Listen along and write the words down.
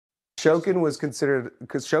Shokin was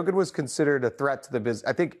considered a threat to the business.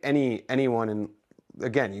 I think anyone in,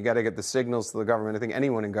 again, you got to get the signals to the government. I think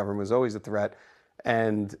anyone in government was always a threat,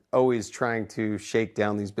 and always trying to shake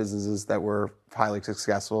down these businesses that were highly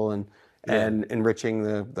successful and enriching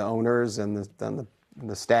the owners and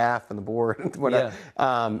the staff and the board and whatever.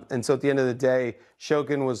 And so at the end of the day,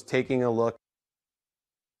 Shokin was taking a look.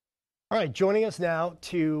 All right, joining us now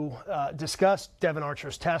to discuss Devon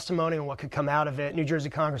Archer's testimony and what could come out of it, New Jersey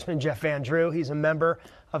Congressman Jeff Van Drew. He's a member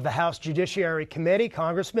of the House Judiciary Committee.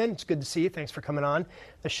 Congressman, it's good to see you. Thanks for coming on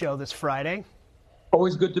the show this Friday.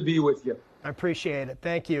 Always good to be with you. I appreciate it.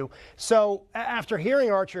 Thank you. So after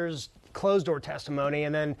hearing Archer's closed-door testimony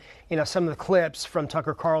and then, some of the clips from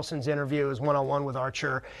Tucker Carlson's interview, his one-on-one with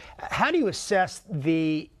Archer, how do you assess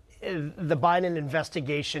the Biden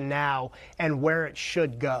investigation now and where it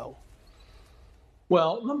should go?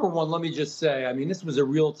 Well, number one, let me just say, this was a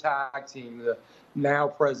real tag team, the now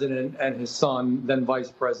president and his son, then vice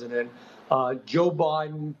president. Joe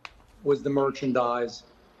Biden was the merchandise.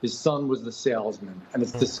 His son was the salesman, and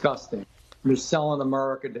it's disgusting. They're selling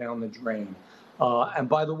America down the drain. And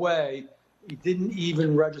by the way, he didn't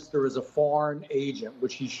even register as a foreign agent,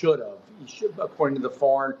 which he should have. He should, according to the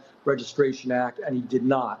Foreign Registration Act, and he did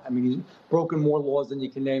not. He's broken more laws than you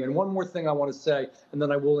can name. And one more thing I want to say, and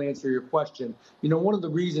then I will answer your question. One of the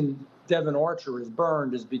reasons Devon Archer is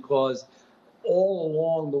burned is because all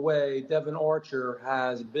along the way, Devon Archer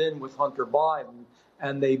has been with Hunter Biden,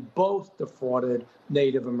 and they both defrauded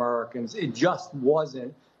Native Americans. It just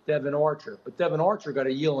wasn't Devon Archer. But Devon Archer got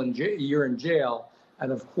a year in jail,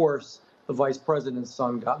 and of course, the vice president's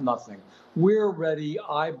son got nothing. We're ready,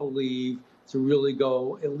 I believe, to really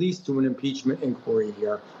go at least to an impeachment inquiry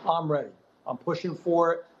here. I'm ready. I'm pushing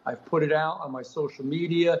for it. I've put it out on my social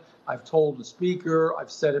media. I've told the speaker.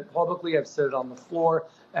 I've said it publicly. I've said it on the floor.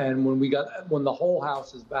 And when the whole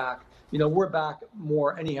House is back, we're back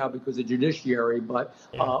more anyhow because of judiciary, but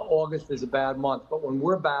August is a bad month. But when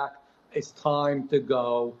we're back, it's time to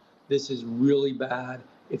go. This is really bad.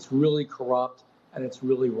 It's really corrupt, and it's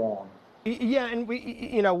really wrong. Yeah, and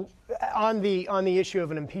we, on the issue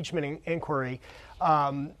of an impeachment inquiry,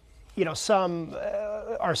 some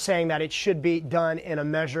are saying that it should be done in a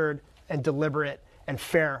measured and deliberate and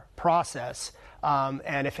fair process.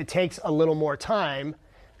 And if it takes a little more time,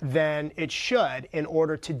 then it should, in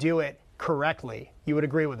order to do it correctly. You would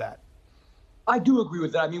agree with that? I do agree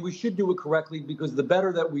with that. We should do it correctly because the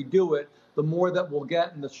better that we do it, the more that we'll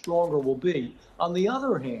get and the stronger we'll be. On the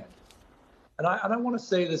other hand, and I want to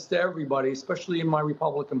say this to everybody, especially in my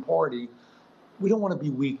Republican Party, we don't want to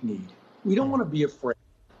be weak-kneed. We don't want to be afraid.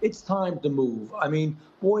 It's time to move. And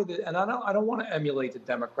I don't want to emulate the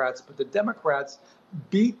Democrats, but the Democrats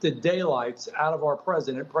beat the daylights out of our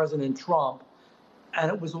president, President Trump,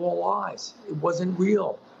 and it was all lies. It wasn't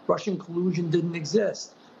real. Russian collusion didn't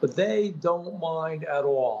exist, but they don't mind at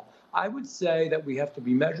all. I would say that we have to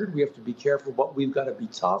be measured, we have to be careful, but we've got to be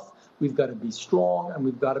tough, we've got to be strong, and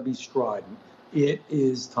we've got to be strident. It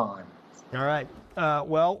is time. All right.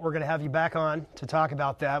 Well, we're going to have you back on to talk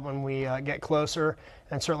about that when we get closer.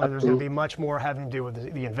 And certainly there's going to be much more having to do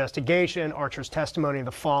with the investigation, Archer's testimony,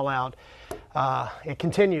 the fallout. It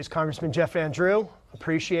continues. Congressman Jeff Van Drew,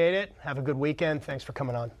 appreciate it. Have a good weekend. Thanks for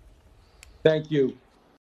coming on. Thank you.